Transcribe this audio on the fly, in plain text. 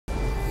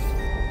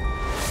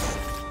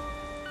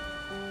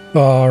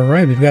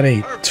Alright, we've got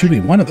a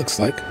 2v1 it looks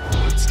like.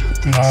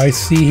 I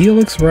see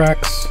Helix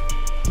Rex.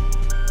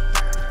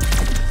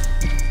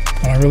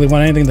 I don't really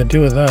want anything to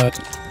do with that.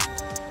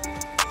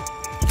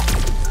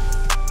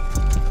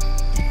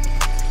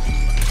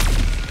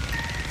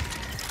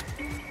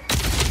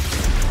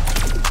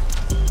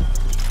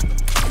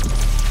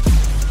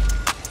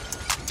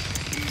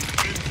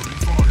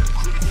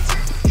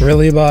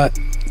 Really, bot?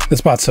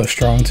 This bot's so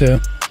strong too.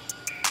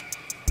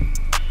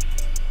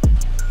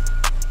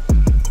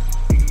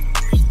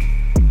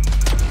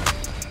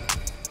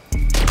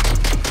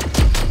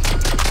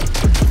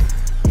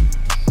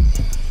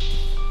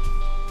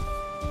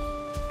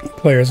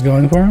 Player's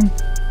going for him.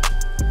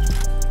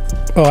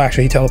 Oh,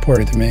 actually, he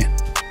teleported to me.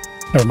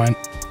 Never mind.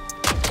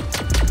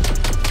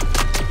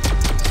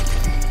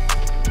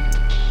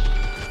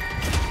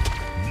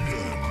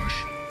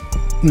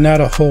 Not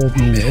a hold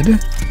mid.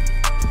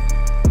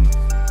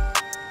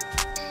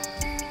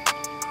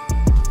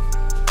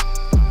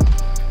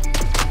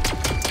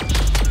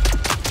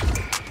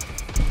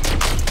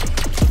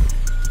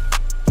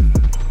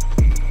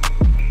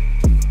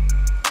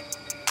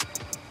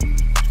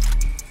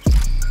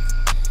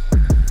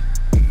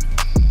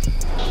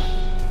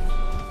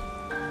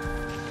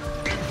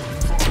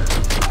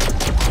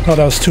 Oh,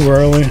 that was too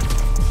early.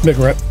 Big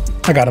rip.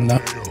 I got him now.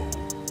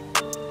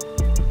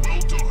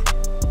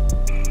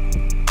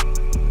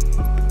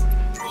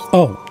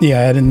 Oh,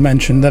 yeah, I didn't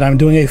mention that I'm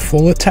doing a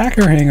full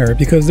attacker hangar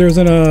because there's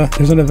an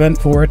event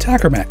for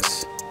Attacker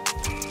Mechs.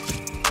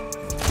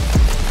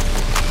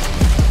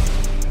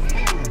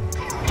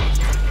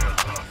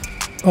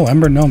 Oh,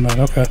 Ember Nomad,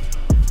 okay.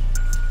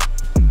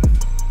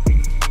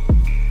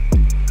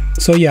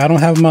 So yeah, I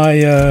don't have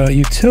my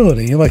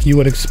utility like you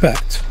would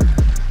expect.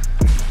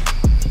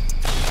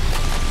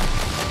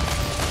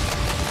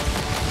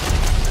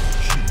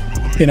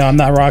 You know, I'm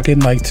not rocking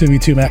like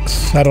 2v2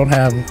 mechs. I don't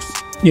have,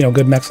 you know,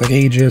 good mechs like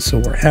Aegis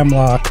or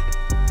Hemlock.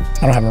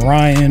 I don't have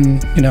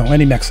Orion, you know,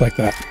 any mechs like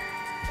that.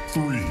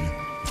 3,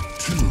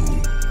 2,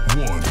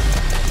 1.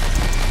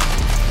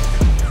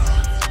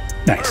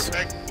 Nice.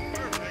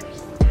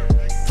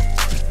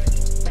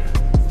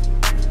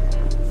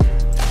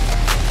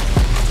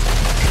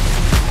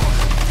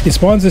 He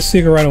spawns his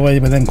Seeker right away,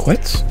 but then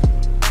quits?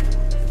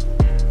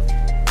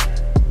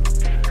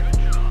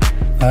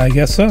 I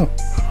guess so.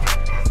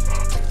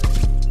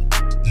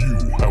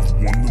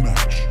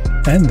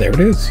 And there it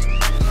is.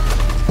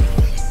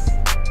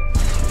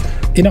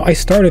 You know, I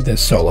started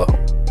this solo.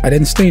 I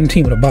didn't stay in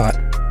team with a bot.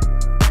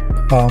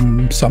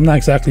 So I'm not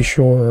exactly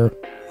sure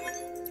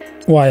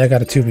why I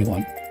got a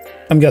 2v1.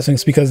 I'm guessing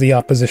it's because the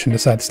opposition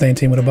decided to stay in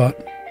team with a bot.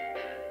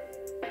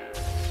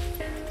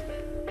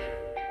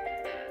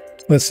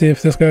 Let's see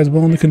if this guy's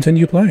willing to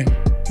continue playing.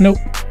 Nope.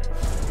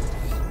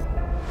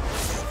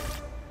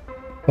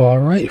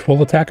 Alright,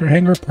 full attacker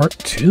hangar part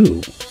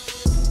 2.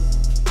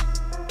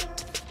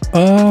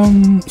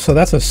 So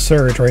that's a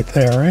surge right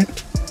there,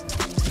 right?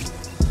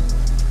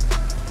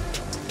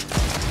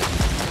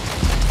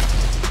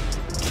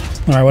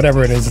 Alright,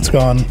 whatever it is, it's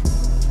gone.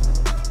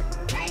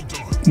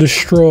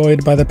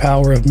 Destroyed by the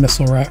power of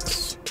Missile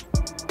Rex.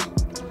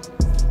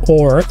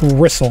 Or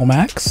Ristle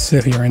Max,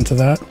 if you're into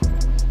that.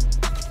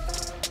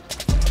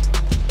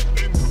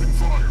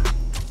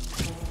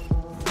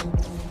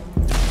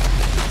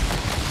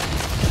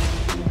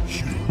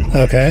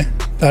 Okay.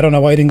 I don't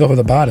know why you didn't go for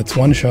the bot, it's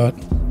one shot.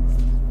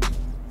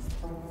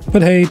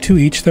 But hey, to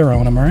each their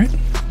own, am I right?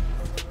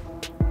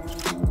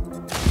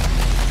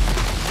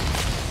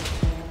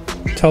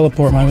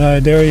 Teleport, my guy, I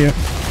dare you.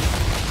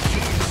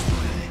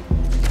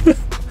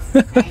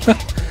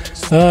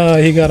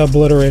 He got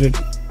obliterated.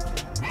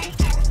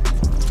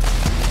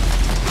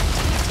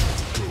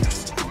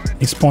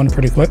 He spawned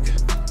pretty quick.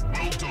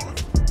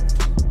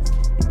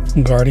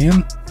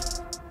 Guardian.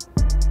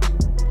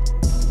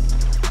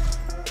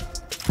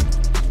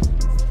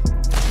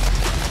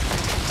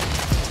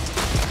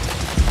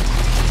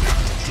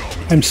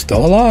 I'm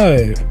still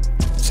alive!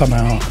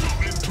 Somehow.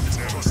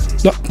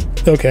 Oh,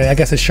 okay, I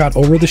guess it shot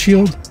over the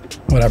shield?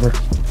 Whatever.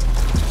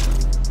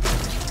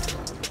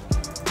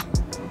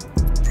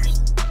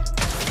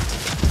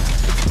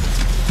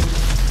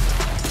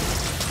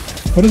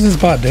 What is this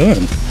bot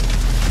doing?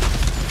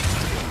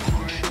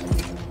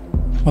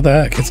 What the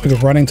heck? It's like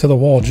running to the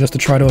wall just to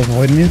try to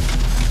avoid me?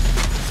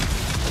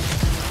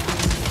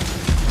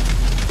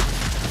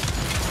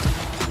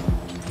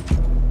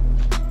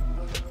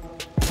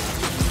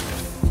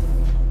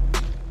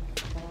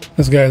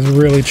 This guy's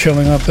really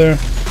chilling up there.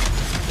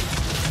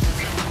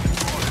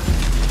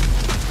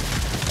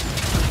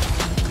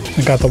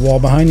 I got the wall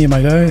behind you,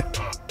 my guy.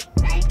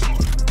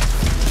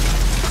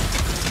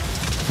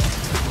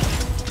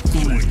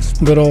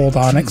 Good old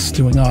Onyx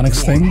doing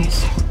Onyx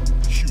things.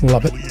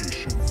 Love it.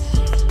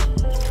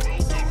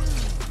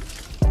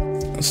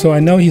 So I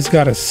know he's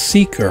got a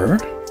Seeker,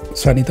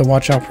 so I need to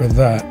watch out for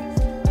that.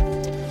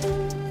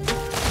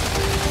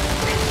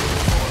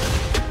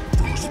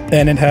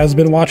 And it has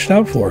been watched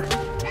out for.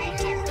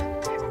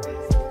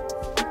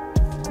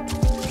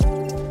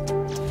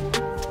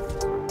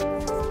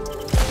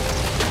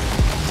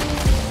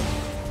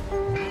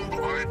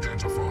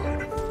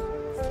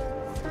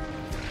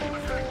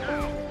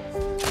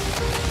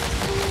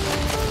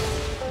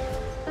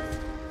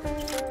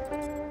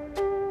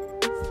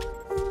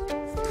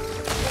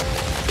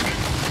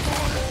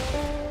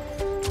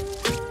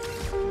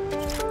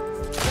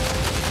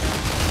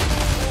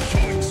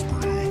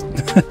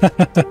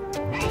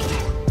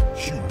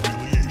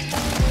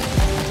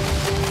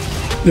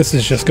 This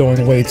is just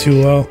going way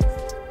too low.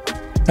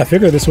 I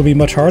figured this would be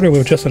much harder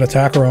with just an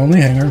attacker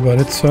only hanger,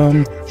 but it's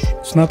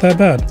not that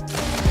bad.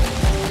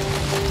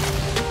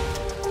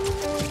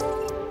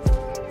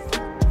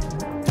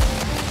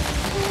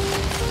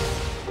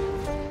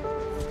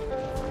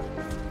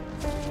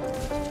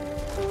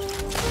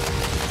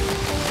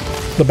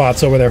 The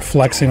bot's over there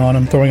flexing on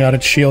him, throwing out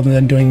its shield and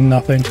then doing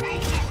nothing.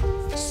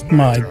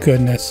 My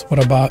goodness,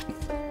 what a bot.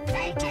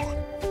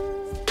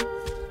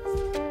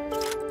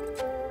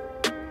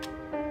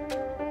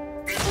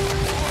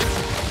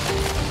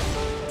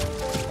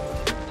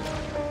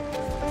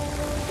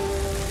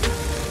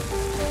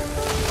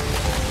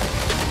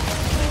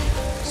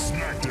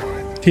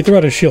 He threw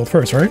out his shield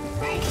first, right?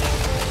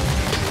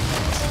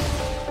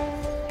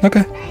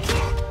 Okay.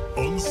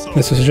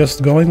 This is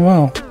just going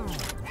well.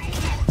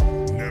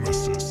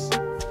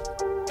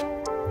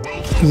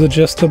 Is it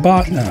just the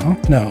bot now?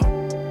 No.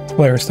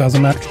 Player styles a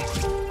mech.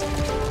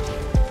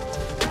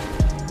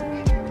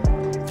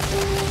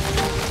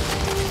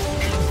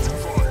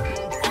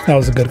 That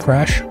was a good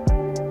crash.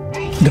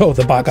 No,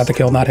 the bot got the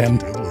kill, not him.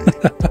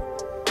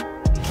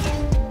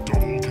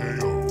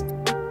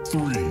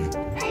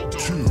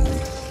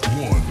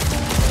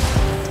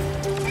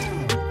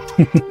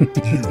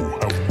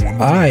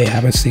 I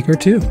have a Seeker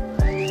too.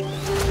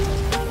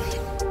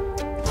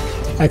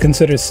 I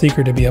consider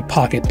Seeker to be a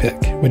pocket pick,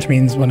 which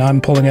means when I'm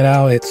pulling it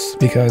out, it's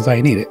because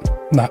I need it,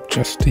 not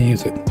just to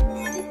use it.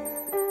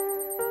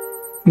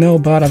 No,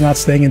 bot, I'm not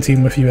staying in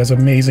team with you, as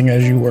amazing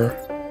as you were.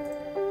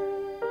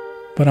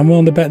 But I'm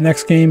willing to bet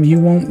next game you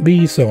won't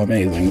be so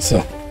amazing,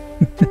 so...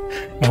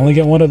 I only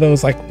get one of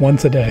those like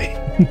once a day.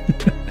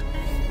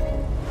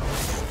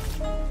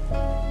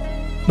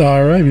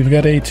 Alright, we've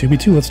got a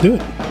 2v2, let's do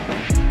it.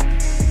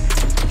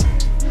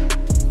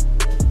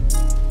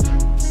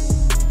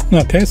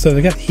 Okay, so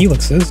they got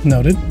helixes,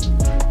 noted.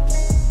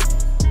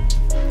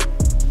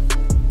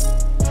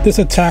 This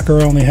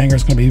attacker only hanger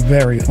is going to be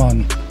very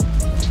fun.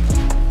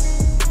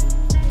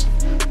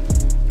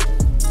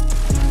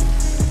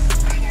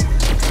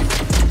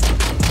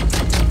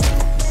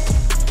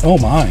 Oh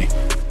my.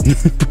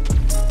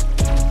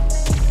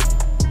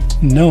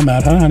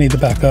 Nomad, huh? I need to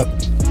back up.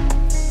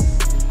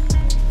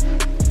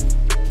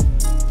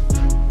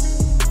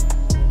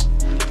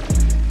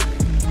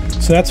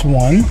 So that's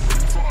one.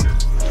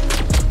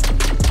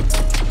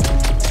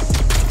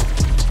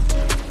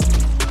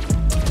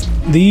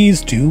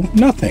 These do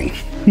nothing.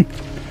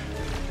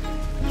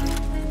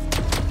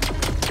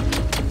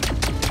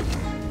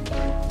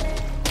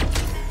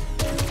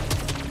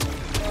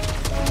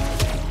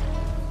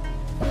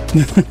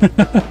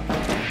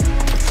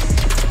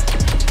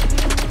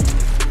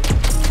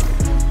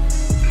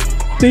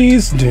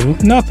 These do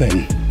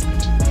nothing.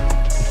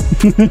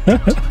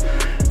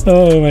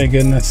 Oh my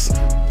goodness.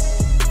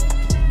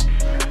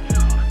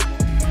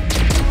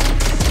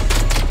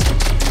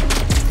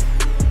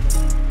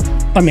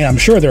 I mean, I'm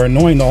sure they're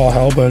annoying to all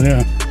hell, but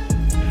yeah.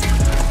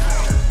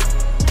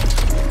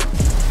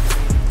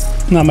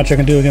 Not much I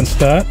can do against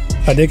that.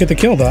 I did get the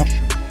kill, though.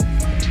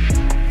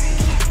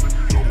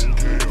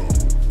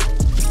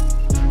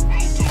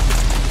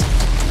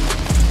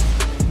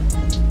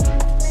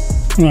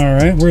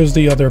 Alright, where's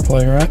the other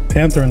player at?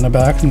 Panther in the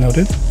back,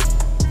 noted.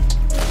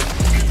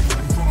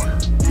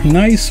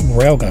 Nice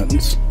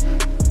railguns.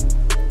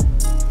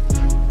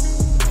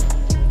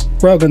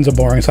 Railguns are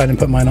boring, so I didn't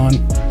put mine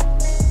on.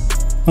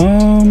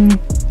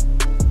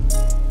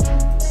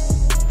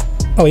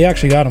 Oh, you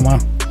actually got him, wow.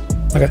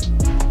 Okay.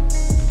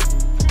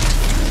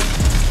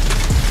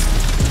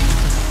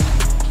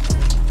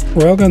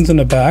 Railguns in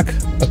the back,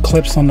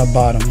 Eclipse on the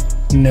bottom.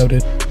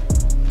 Noted.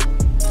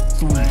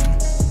 3,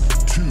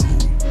 2,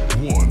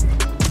 1.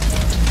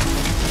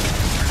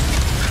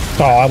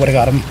 Oh, I would have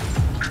got him.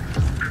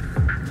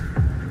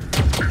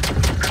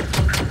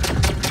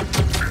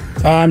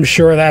 I'm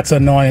sure that's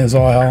annoying as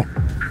all hell.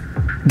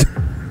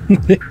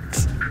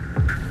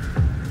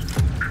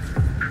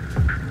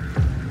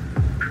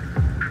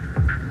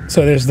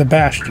 So there's the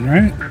Bastion,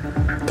 right?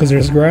 Because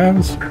there's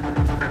grabs.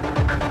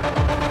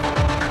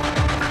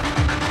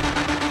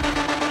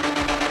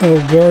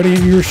 Oh,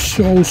 Guardian, you're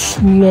so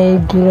slow,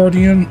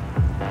 Guardian.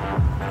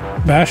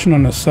 Bastion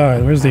on the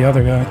side. Where's the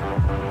other guy?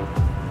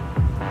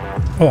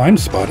 Oh, I'm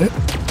spotted.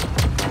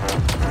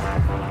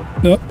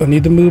 Nope, I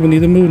need to move, I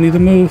need to move, I need to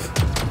move.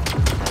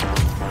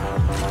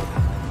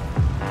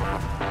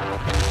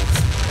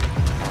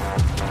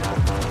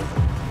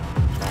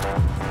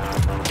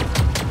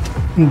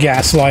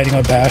 Gaslighting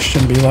a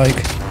Bastion, be like,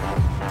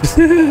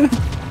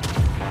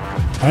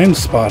 I'm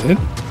spotted.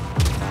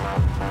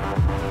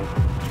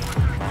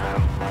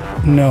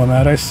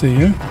 Nomad, I see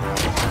you.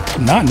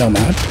 Not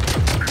Nomad.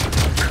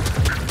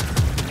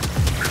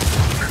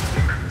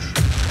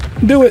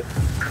 Do it!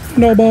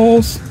 No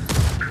balls.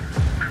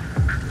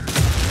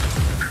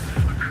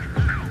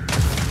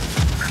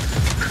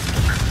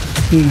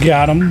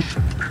 Got him.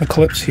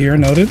 Eclipse here,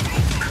 noted.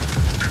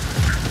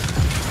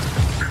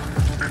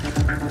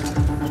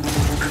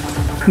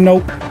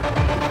 Nope.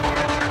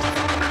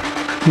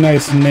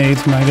 Nice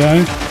nades, my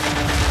guy.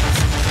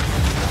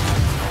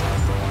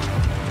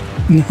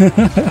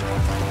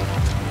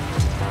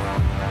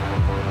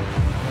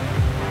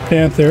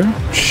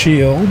 Panther,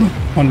 shield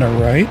on the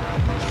right.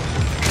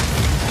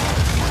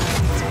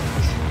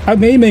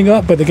 I'm aiming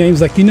up, but the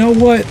game's like, you know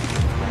what?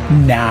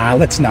 Nah,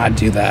 let's not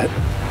do that.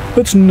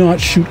 Let's not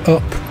shoot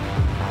up.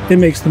 It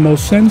makes the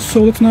most sense,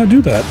 so let's not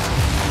do that.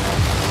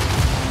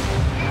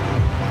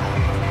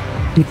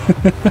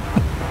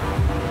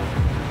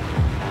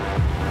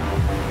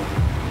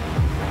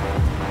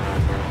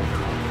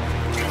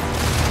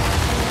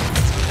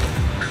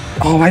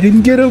 Oh, I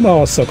didn't get him. Oh,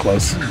 I was so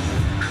close.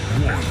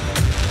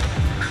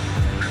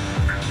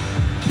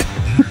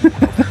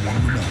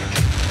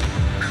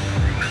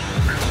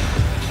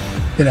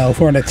 You know,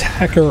 for an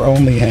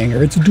attacker-only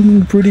hangar, it's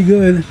doing pretty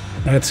good.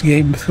 That's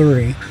game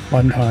 3.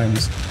 Fun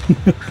times.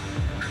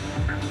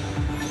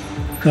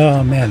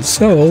 Oh, man.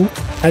 So,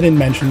 I didn't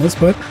mention this,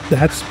 but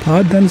that's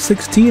Pod Gun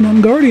 16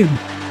 on Guardian.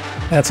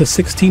 That's a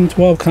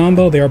 16-12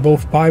 combo. They are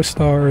both 5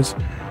 stars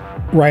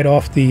right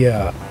off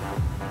the,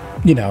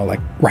 you know, like,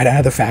 right out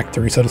of the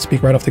factory, so to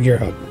speak, right off the gear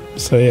hub.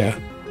 So, yeah.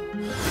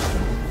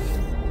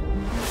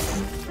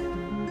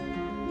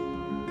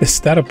 Is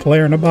that a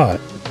player and a bot?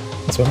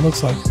 That's what it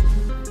looks like.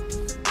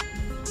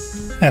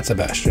 That's a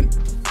Bastion.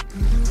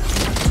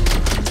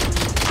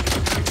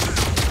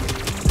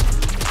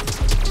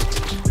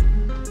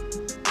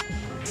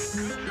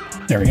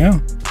 There we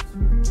go.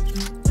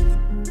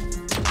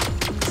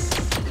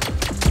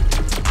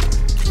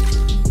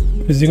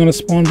 Is he going to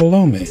spawn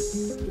below me?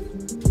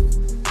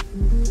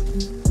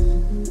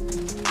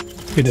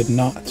 He did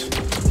not.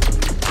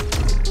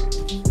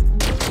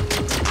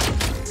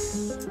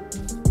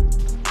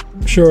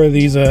 Sure,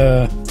 these,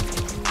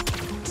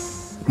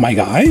 my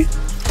guy?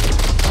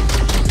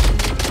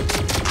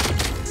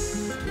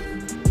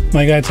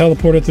 My guy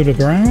teleported through the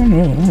ground?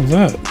 Oh, what was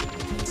that?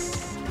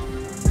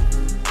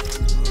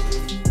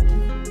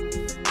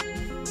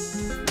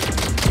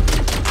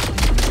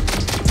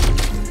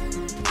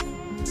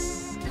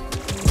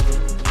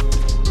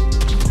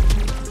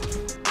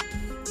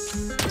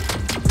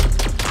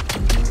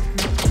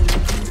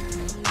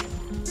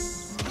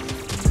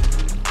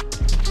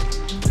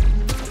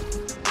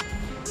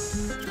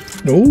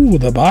 Oh,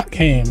 the bot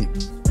came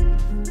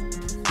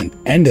and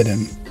ended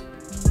him.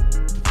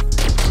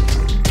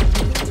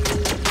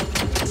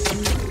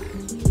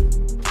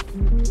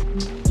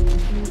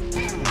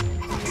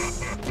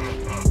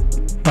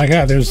 My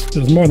God, there's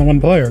more than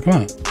one player. Come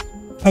on,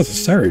 that was a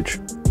surge.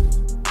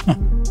 Huh.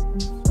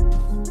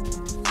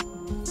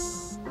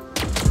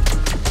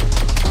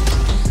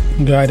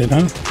 Guided,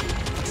 huh?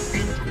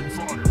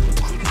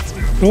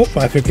 Oh,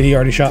 I figured he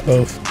already shot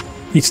both.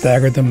 He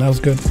staggered them. That was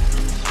good.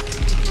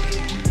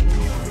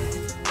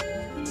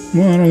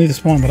 Well, I don't need to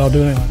spawn, but I'll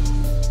do it anyway.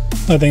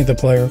 I think the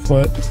player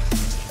quit.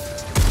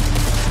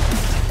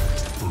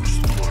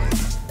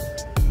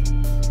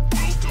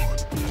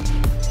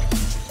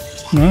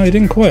 No, he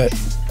didn't quit.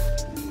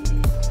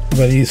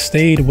 But he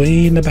stayed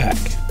way in the back.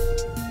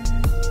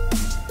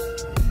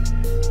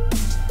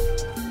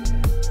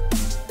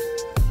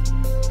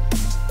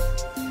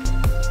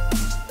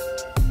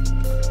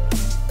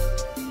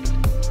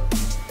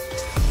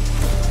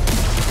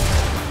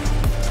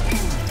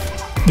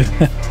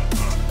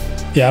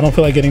 Yeah, I don't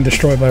feel like getting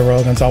destroyed by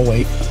railguns. I'll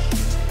wait.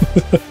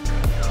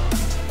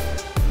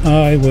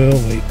 I will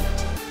wait.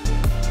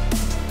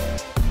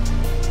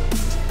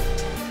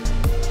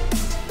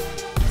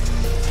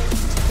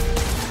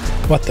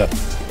 What the?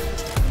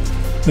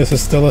 This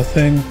is still a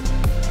thing?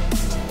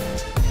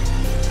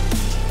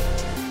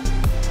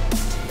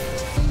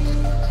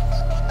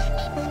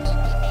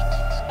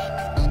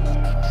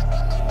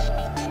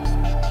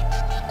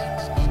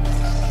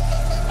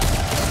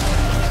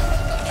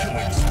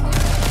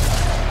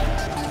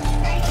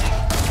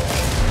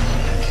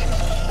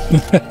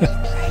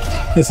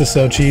 This is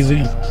so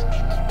cheesy.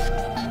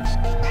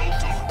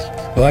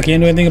 Well, I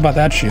can't do anything about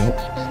that shield.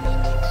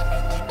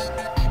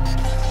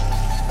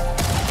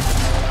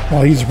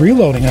 While he's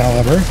reloading,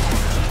 however...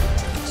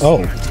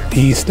 Oh,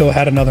 he still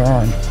had another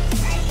arm.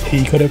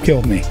 He could have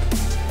killed me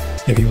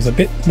if he was a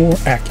bit more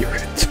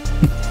accurate.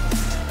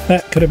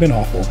 That could have been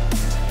awful.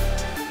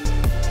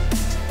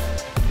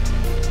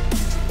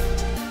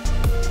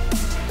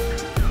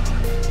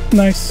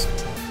 Nice.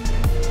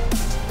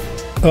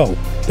 Oh,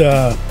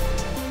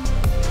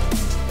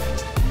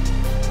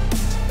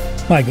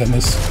 my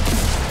goodness.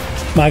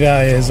 My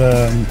guy is,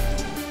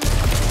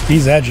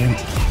 he's edging.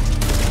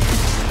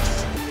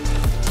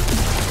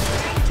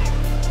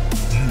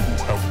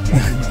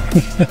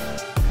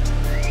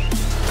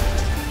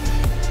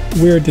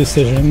 Weird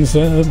decisions,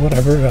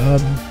 whatever.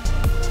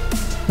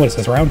 What is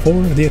this, round 4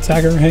 of the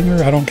Attacker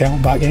Hangar? I don't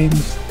count bot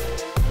games.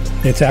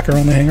 The Attacker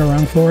on the Hangar,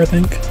 round 4, I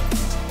think.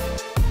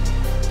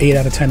 8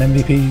 out of 10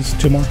 MVPs,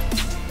 2 more.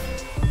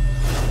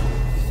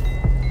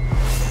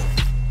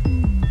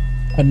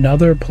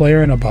 Another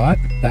player and a bot,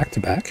 back to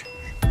back.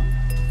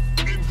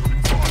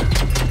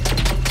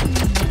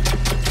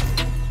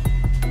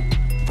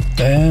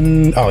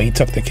 And oh, he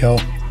took the kill.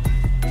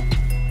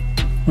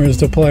 Where's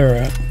the player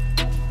at?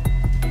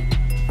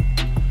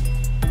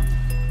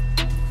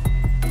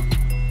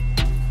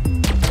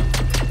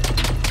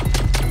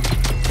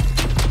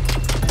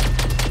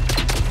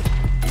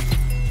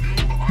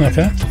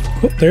 Okay.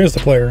 Oh, there's the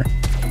player.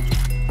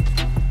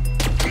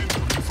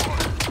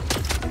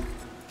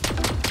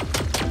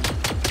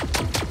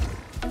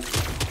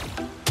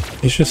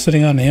 He's just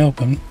sitting out in the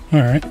open.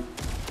 Alright.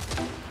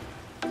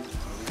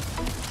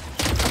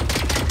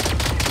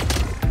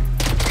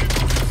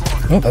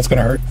 Oh, that's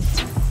gonna hurt.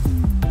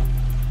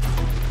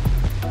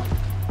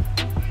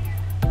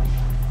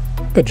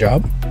 Good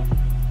job.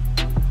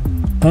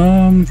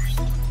 I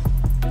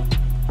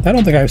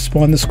don't think I've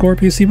spawned the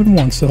Scorpius even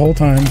once the whole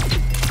time.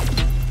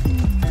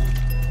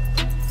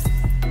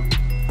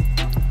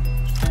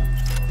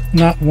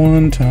 Not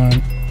one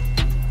time.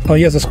 Oh,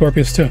 he has a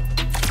Scorpius too.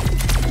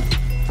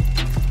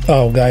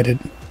 Oh, guided.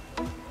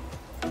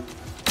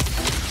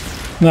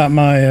 Not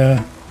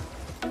my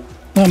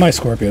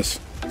Scorpius.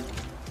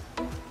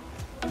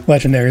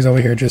 Legendary's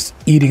over here just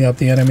eating up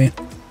the enemy.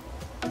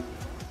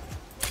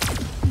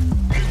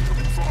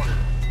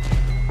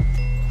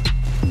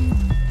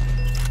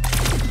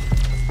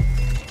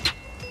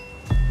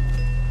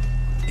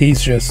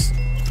 He's just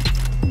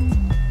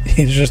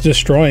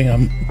destroying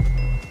them.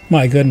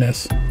 My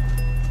goodness.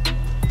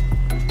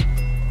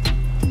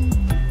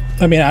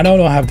 I mean, I don't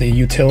have the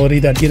utility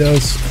that he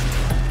does.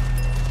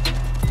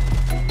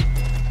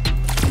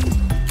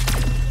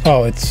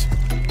 Oh, it's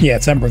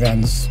Ember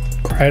Guns.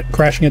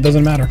 Crashing it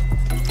doesn't matter.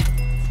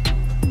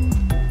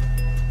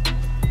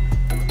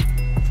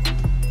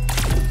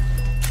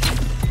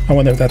 I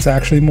wonder if that's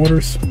actually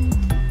mortars.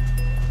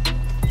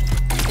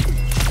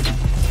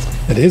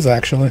 It is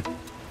actually.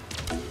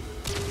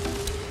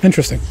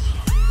 Interesting.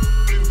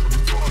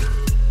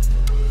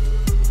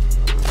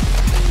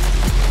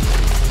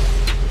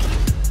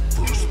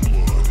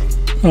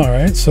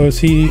 Alright, so is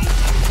he...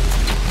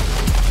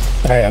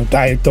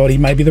 I thought he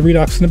might be the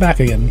Redox in the back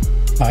again.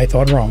 I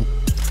thought wrong.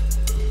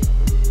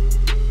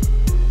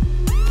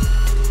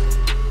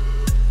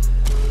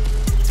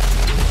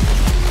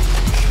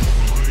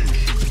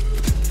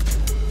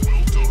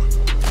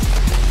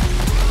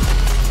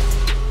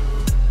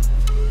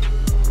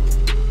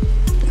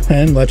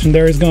 And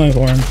Legendary's going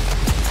for him.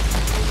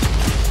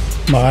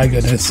 My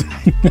goodness.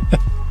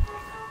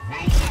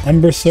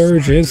 Ember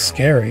Surge is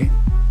scary.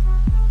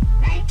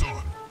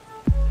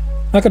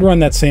 I could run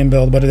that same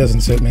build, but it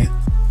doesn't suit me.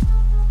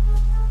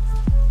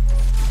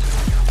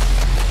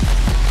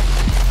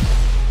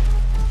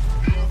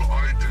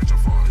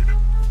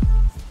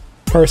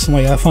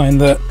 Personally, I find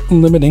that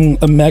limiting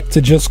a mech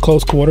to just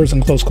close quarters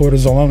and close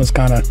quarters alone is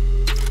kind of,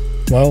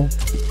 well,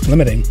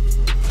 limiting.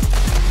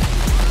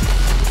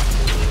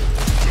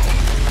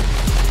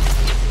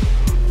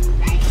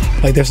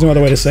 Like, there's no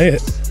other way to say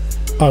it.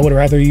 I would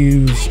rather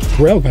use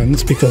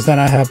railguns because then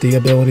I have the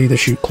ability to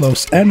shoot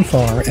close and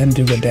far and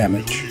do good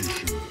damage.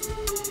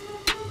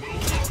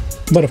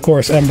 But of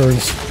course,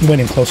 Ember's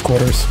winning close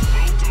quarters.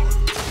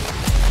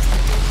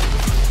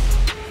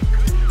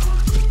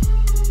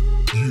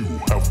 You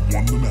have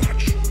won the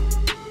match.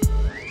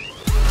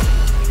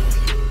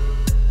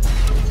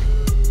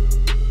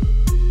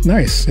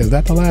 Nice. Is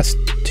that the last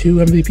 2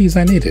 MVPs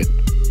I needed?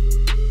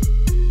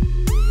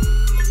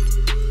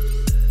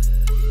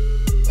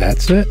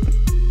 That's it.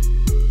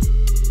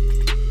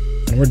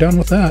 And we're done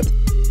with that.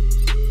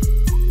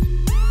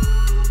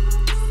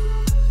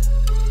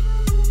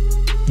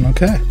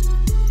 Okay.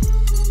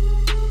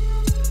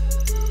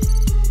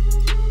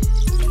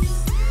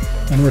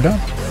 And we're done.